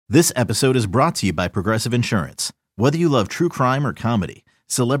This episode is brought to you by Progressive Insurance. Whether you love true crime or comedy,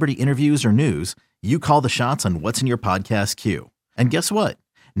 celebrity interviews or news, you call the shots on what's in your podcast queue. And guess what?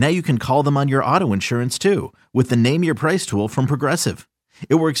 Now you can call them on your auto insurance too with the Name Your Price tool from Progressive.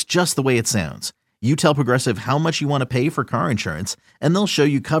 It works just the way it sounds. You tell Progressive how much you want to pay for car insurance, and they'll show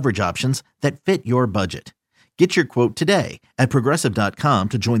you coverage options that fit your budget. Get your quote today at Progressive.com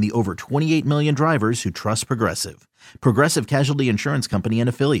to join the over 28 million drivers who trust Progressive. Progressive Casualty Insurance Company and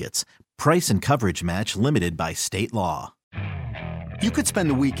Affiliates. Price and coverage match limited by state law. You could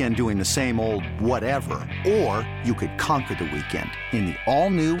spend the weekend doing the same old whatever, or you could conquer the weekend in the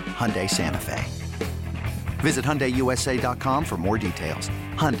all-new Hyundai Santa Fe. Visit HyundaiUSA.com for more details.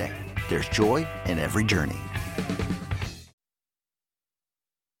 Hyundai, there's joy in every journey.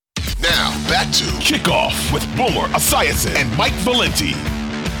 Now, back to Kickoff with Boomer Esiason and Mike Valenti.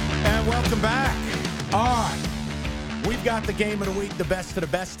 And welcome back. All right. We've got the game of the week, the best of the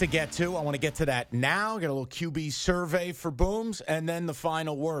best to get to. I want to get to that now. Get a little QB survey for Booms, and then the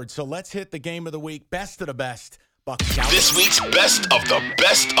final word. So let's hit the game of the week, best of the best. Bucks Cowboys. This week's best of the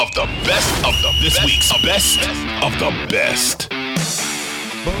best of the best of the this week's best of the best.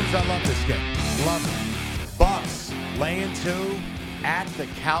 Booms, I love this game. Love it. Bucks laying 2 at the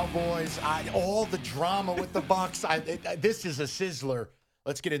Cowboys. All the drama with the Bucks. This is a sizzler.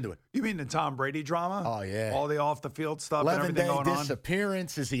 Let's get into it. You mean the Tom Brady drama? Oh, yeah. All the off-the-field stuff and everything going on? 11-day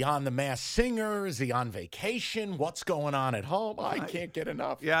disappearance. Is he on The Masked Singer? Is he on vacation? What's going on at home? I can't get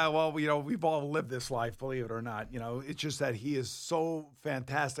enough. Yeah, well, we've all lived this life, believe it or not. It's just that he is so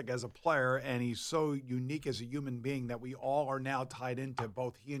fantastic as a player, and he's so unique as a human being that we all are now tied into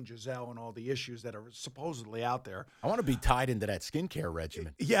both he and Giselle and all the issues that are supposedly out there. I want to be tied into that skincare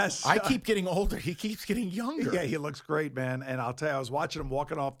regimen. Yes. I keep getting older. He keeps getting younger. Yeah, he looks great, man. And I'll tell you, I was watching him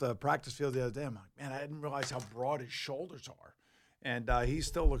walking off the practice field the other day. I'm like, man, I didn't realize how broad his shoulders are. And he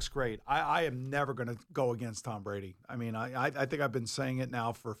still looks great. I am never going to go against Tom Brady. I mean, I think I've been saying it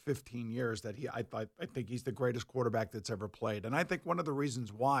now for 15 years that I think he's the greatest quarterback that's ever played. And I think one of the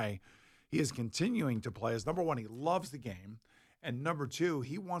reasons why he is continuing to play is, number one, he loves the game. And number two,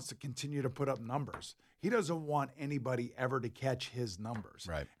 he wants to continue to put up numbers. He doesn't want anybody ever to catch his numbers.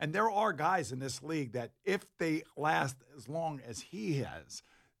 Right. And there are guys in this league that if they last as long as he has,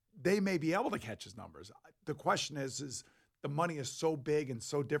 they may be able to catch his numbers. The question is the money is so big and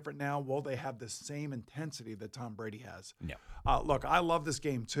so different now, will they have the same intensity that Tom Brady has? No. Look, I love this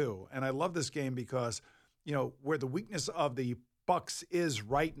game too. And I love this game because, where the weakness of the Bucs is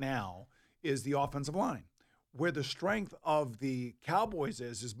right now is the offensive line. Where the strength of the Cowboys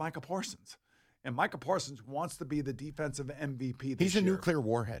is Micah Parsons. And Micah Parsons wants to be the defensive MVP this He's year. a nuclear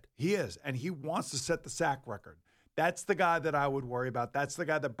warhead. He is, and he wants to set the sack record. That's the guy that I would worry about. That's the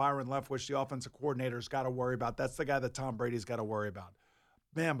guy that Byron Leftwich, the offensive coordinator's got to worry about. That's the guy that Tom Brady's got to worry about.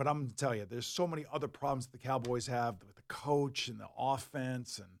 Man, but I'm going to tell you, there's so many other problems the Cowboys have with the coach and the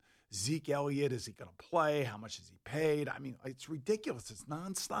offense and Zeke Elliott. Is he going to play? How much is he paid? I mean, it's ridiculous. It's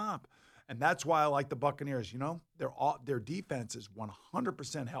nonstop. And that's why I like the Buccaneers. Their defense is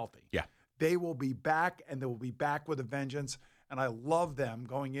 100% healthy. Yeah. They will be back, and they will be back with a vengeance. And I love them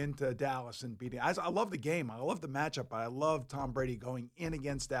going into Dallas and beating. I love the game. I love the matchup. But I love Tom Brady going in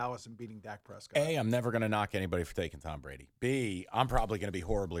against Dallas and beating Dak Prescott. A, I'm never going to knock anybody for taking Tom Brady. B, I'm probably going to be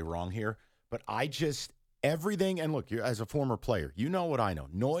horribly wrong here. But everything, and look, as a former player, you know what I know.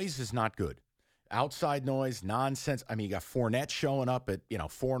 Noise is not good. Outside noise, nonsense. I mean, you got Fournette showing up at,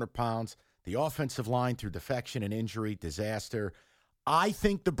 400 pounds. The offensive line through defection and injury, disaster. I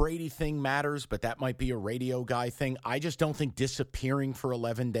think the Brady thing matters, but that might be a radio guy thing. I just don't think disappearing for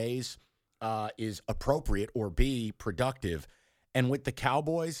 11 days is appropriate or be productive. And with the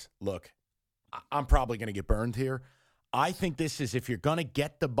Cowboys, look, I'm probably going to get burned here. I think this is, if you're going to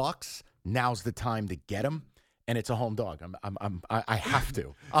get the Bucs, now's the time to get them. And it's a home dog. I have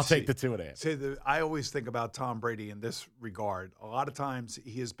to. I'll take the 2.5. I always think about Tom Brady in this regard. A lot of times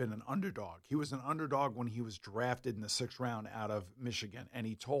he has been an underdog. He was an underdog when he was drafted in the 6th round out of Michigan. And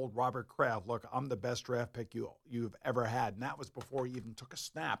he told Robert Kraft, look, I'm the best draft pick you've ever had. And that was before he even took a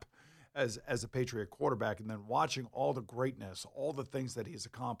snap as a Patriot quarterback. And then watching all the greatness, all the things that he's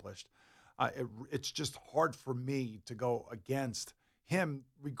accomplished, it's just hard for me to go against him,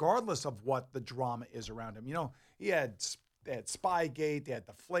 regardless of what the drama is around him. They had Spygate, they had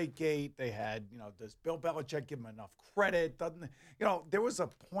Deflategate, they had, does Bill Belichick give him enough credit? There was a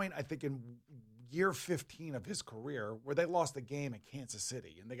point, I think, in year 15 of his career where they lost a game in Kansas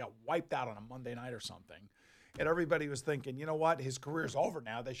City and they got wiped out on a Monday night or something. And everybody was thinking, you know what, his career's over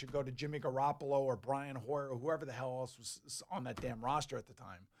now. They should go to Jimmy Garoppolo or Brian Hoyer or whoever the hell else was on that damn roster at the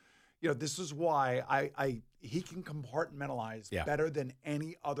time. This is why he can compartmentalize better than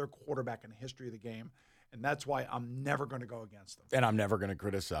any other quarterback in the history of the game. And that's why I'm never going to go against him. And I'm never going to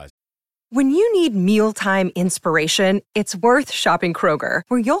criticize. When you need mealtime inspiration, it's worth shopping Kroger,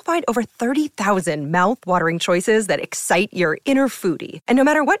 where you'll find over 30,000 mouth-watering choices that excite your inner foodie. And no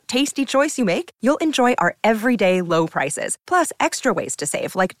matter what tasty choice you make, you'll enjoy our everyday low prices, plus extra ways to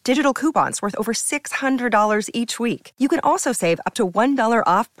save, like digital coupons worth over $600 each week. You can also save up to $1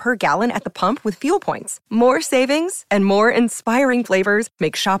 off per gallon at the pump with fuel points. More savings and more inspiring flavors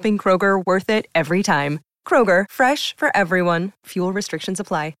make shopping Kroger worth it every time. Kroger, fresh for everyone. Fuel restrictions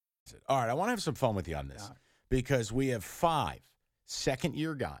apply. All right, I want to have some fun with you on this because we have 5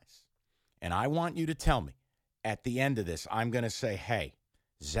 second-year guys, and I want you to tell me at the end of this, I'm going to say, hey,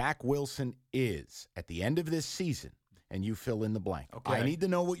 Zach Wilson is, at the end of this season, and you fill in the blank. Okay. I need to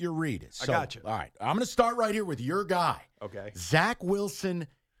know what your read is. So, I got you. All right, I'm going to start right here with your guy. Okay. Zach Wilson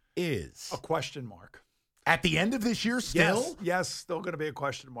is. A question mark. At the end of this year still? Yes, still going to be a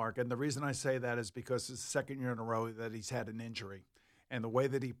question mark. And the reason I say that is because it's the second year in a row that he's had an injury. And the way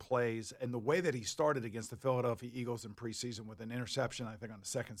that he plays and the way that he started against the Philadelphia Eagles in preseason with an interception, I think, on the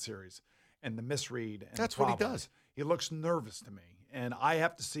second series, and the misread. And that's what he does. He looks nervous to me. And I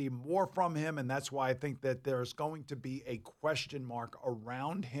have to see more from him, and that's why I think that there's going to be a question mark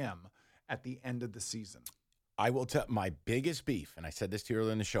around him at the end of the season. I will tell my biggest beef, and I said this to you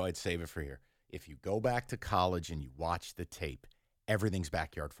earlier in the show, I'd save it for here. If you go back to college and you watch the tape, everything's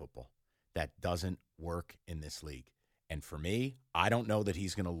backyard football. That doesn't work in this league. And for me, I don't know that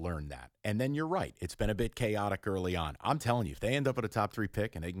he's going to learn that. And then you're right. It's been a bit chaotic early on. I'm telling you, if they end up at a top 3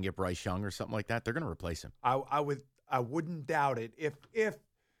 pick and they can get Bryce Young or something like that, they're going to replace him. I wouldn't doubt it if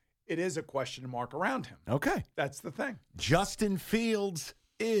it is a question mark around him. Okay. That's the thing. Justin Fields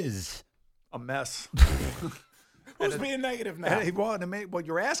is a mess. Who's being negative now? Well,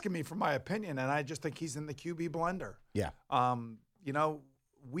 you're asking me for my opinion, and I just think he's in the QB blender. Yeah.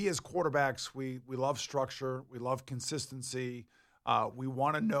 We as quarterbacks, we love structure. We love consistency. We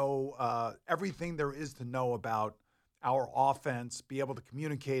want to know everything there is to know about our offense, be able to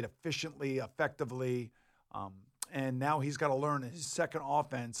communicate efficiently, effectively. And now he's got to learn his second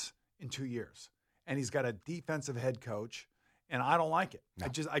offense in 2 years. And he's got a defensive head coach, and I don't like it. No.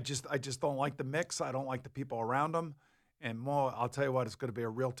 I just don't like the mix. I don't like the people around him. And more, I'll tell you what, it's going to be a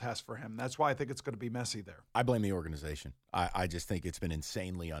real test for him. That's why I think it's going to be messy there. I blame the organization. I just think it's been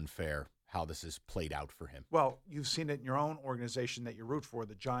insanely unfair how this has played out for him. Well, you've seen it in your own organization that you root for,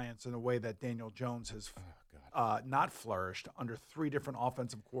 the Giants, in the way that Daniel Jones has not flourished under 3 different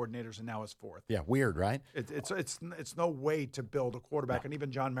offensive coordinators and now his 4th. Yeah, weird, right? It's no way to build a quarterback. No. And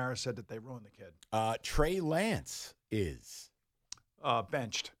even John Mara said that they ruined the kid. Trey Lance is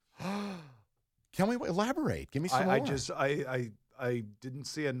benched. Can we elaborate? Give me some more. I didn't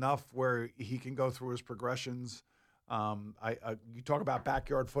see enough where he can go through his progressions. You talk about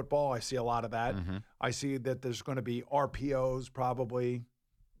backyard football. I see a lot of that. Mm-hmm. I see that there's going to be RPOs probably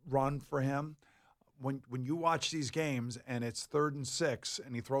run for him. When you watch these games and it's 3rd and 6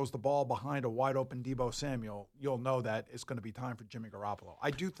 and he throws the ball behind a wide open Deebo Samuel, you'll know that it's going to be time for Jimmy Garoppolo.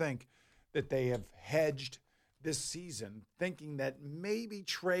 I do think that they have hedged this season thinking that maybe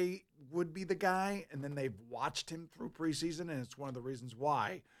Trey would be the guy, and then they've watched him through preseason, and it's one of the reasons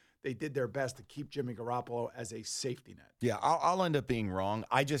why they did their best to keep Jimmy Garoppolo as a safety net. Yeah, I'll end up being wrong.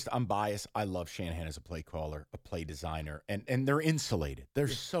 I'm biased. I love Shanahan as a play caller, a play designer, and they're insulated. They're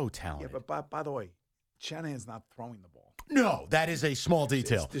so talented. Yeah, but by the way, Shanahan's not throwing the ball. No, that is a small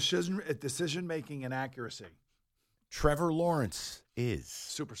detail. It's decision-making and accuracy. Trevor Lawrence is.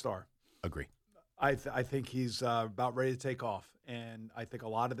 Superstar. Agree. I think he's about ready to take off. And I think a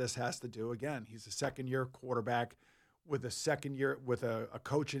lot of this has to do, again, he's a second-year quarterback with a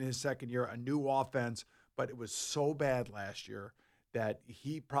coach in his second year, a new offense. But it was so bad last year that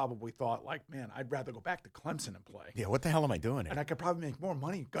he probably thought, like, man, I'd rather go back to Clemson and play. Yeah, what the hell am I doing here? And I could probably make more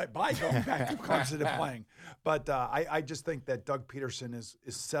money by going back to Clemson and playing. But I just think that Doug Peterson is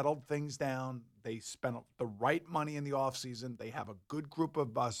settled things down. They spent the right money in the offseason. They have a good group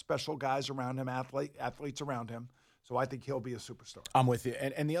of special guys around him, athletes around him. So I think he'll be a superstar. I'm with you.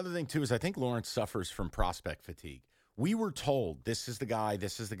 And the other thing, too, is I think Lawrence suffers from prospect fatigue. We were told this is the guy,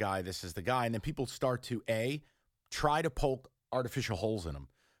 this is the guy, this is the guy. And then people start to, A, try to poke artificial holes in him.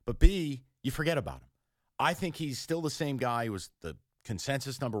 But, B, you forget about him. I think he's still the same guy who was the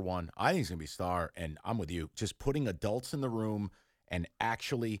consensus number 1. I think he's going to be a star. And I'm with you. Just putting adults in the room and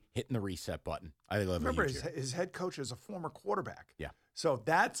actually hitting the reset button. I think remember his head coach is a former quarterback. Yeah. So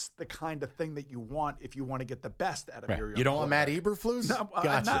that's the kind of thing that you want if you want to get the best out of your young You don't want Matt Eberflus? No,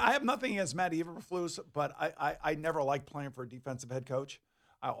 I have nothing against Matt Eberflus, but I never liked playing for a defensive head coach.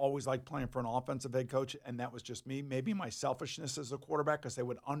 I always liked playing for an offensive head coach, and that was just me. Maybe my selfishness as a quarterback, because they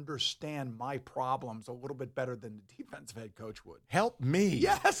would understand my problems a little bit better than the defensive head coach would. Help me.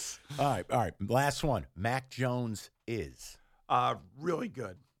 Yes. All right. Last one. Mac Jones is really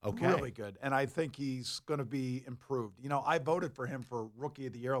good. Okay. Really good. And I think he's going to be improved. I voted for him for Rookie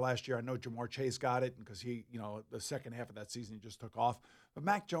of the Year last year. I know Jamar Chase got it because he, the second half of that season, he just took off. But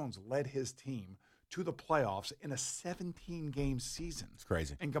Mac Jones led his team to the playoffs in a 17-game season. It's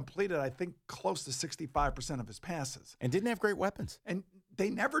crazy. And completed, I think, close to 65% of his passes. And didn't have great weapons. And they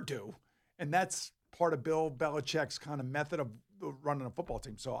never do. And that's part of Bill Belichick's kind of method of running a football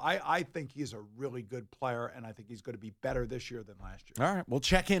team. So I think he's a really good player, and I think he's going to be better this year than last year. All right. We'll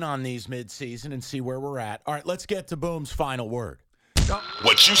check in on these midseason and see where we're at. All right, let's get to Boom's final word.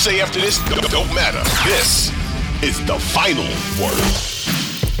 What you say after this don't matter. This is the final word.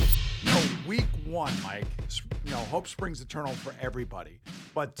 Week 1, Mike, hope springs eternal for everybody.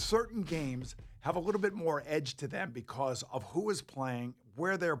 But certain games have a little bit more edge to them because of who is playing,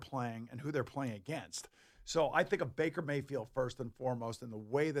 where they're playing, and who they're playing against. So I think of Baker Mayfield first and foremost, and the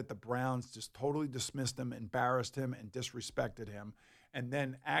way that the Browns just totally dismissed him, embarrassed him, and disrespected him, and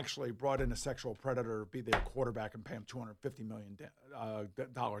then actually brought in a sexual predator to be their quarterback and pay him $250 million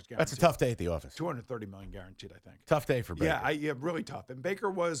guaranteed. That's a tough day at the office. $230 million guaranteed, I think. Tough day for Baker. Yeah, really tough. And Baker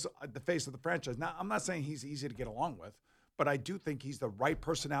was the face of the franchise. Now, I'm not saying he's easy to get along with, but I do think he's the right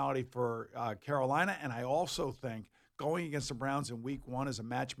personality for Carolina, and I also think going against the Browns in week 1 is a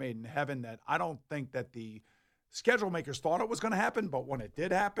match made in heaven that I don't think that the schedule makers thought it was going to happen, but when it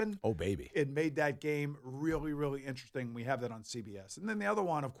did happen, oh baby, it made that game really, really interesting. We have that on CBS. And then the other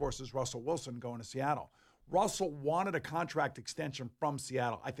one, of course, is Russell Wilson going to Seattle. Russell wanted a contract extension from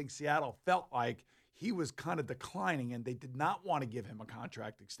Seattle. I think Seattle felt like he was kind of declining, and they did not want to give him a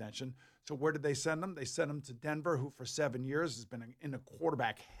contract extension. So where did they send him? They sent him to Denver, who for 7 years has been in a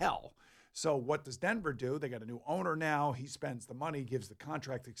quarterback hell. So what does Denver do? They got a new owner now. He spends the money, gives the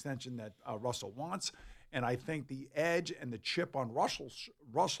contract extension that Russell wants. And I think the edge and the chip on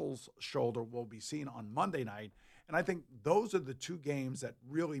Russell's shoulder will be seen on Monday night. And I think those are the two games that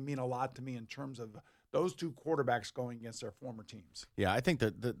really mean a lot to me in terms of those two quarterbacks going against their former teams. Yeah, I think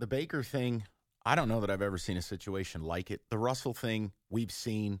the Baker thing, I don't know that I've ever seen a situation like it. The Russell thing, we've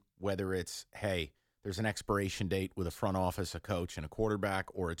seen, whether it's, hey, there's an expiration date with a front office, a coach, and a quarterback,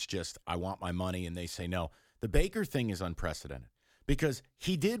 or it's just, I want my money, and they say no. The Baker thing is unprecedented because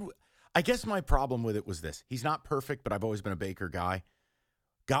he did – I guess my problem with it was this. He's not perfect, but I've always been a Baker guy.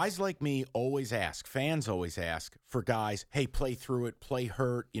 Guys like me always ask, fans always ask for guys, hey, play through it, play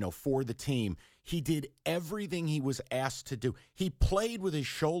hurt, for the team. He did everything he was asked to do. He played with his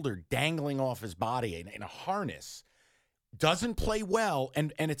shoulder dangling off his body in a harness. Doesn't play well,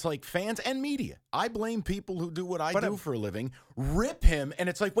 and it's like fans and media. I blame people who do what I do for a living, rip him, and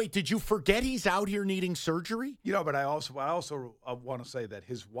it's like, wait, did you forget he's out here needing surgery? But I also want to say that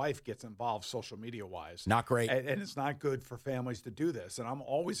his wife gets involved social media-wise. Not great. And it's not good for families to do this, and I'm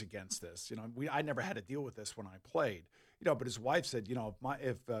always against this. I never had to deal with this when I played. But his wife said,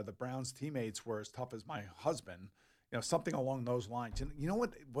 if the Browns teammates were as tough as my husband, something along those lines. And you know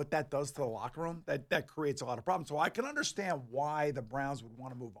what that does to the locker room? That creates a lot of problems. So I can understand why the Browns would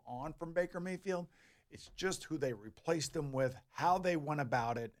want to move on from Baker Mayfield. It's just who they replaced him with, how they went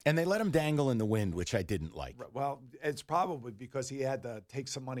about it. And they let him dangle in the wind, which I didn't like. Well, it's probably because he had to take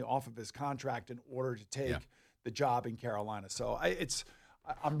some money off of his contract in order to take the job in Carolina. So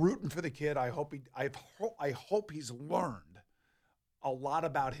I'm rooting for the kid. I hope he's learned a lot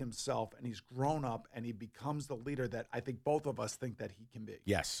about himself, and he's grown up, and he becomes the leader that I think both of us think that he can be.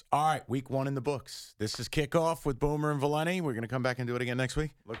 Yes. All right, week 1 in the books. This is Kickoff with Boomer and Valenti. We're going to come back and do it again next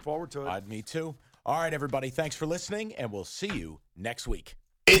week. Look forward to it. Me too. All right, everybody, thanks for listening, and we'll see you next week.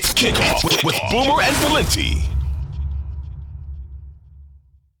 It's Kickoff with Boomer and Valenti.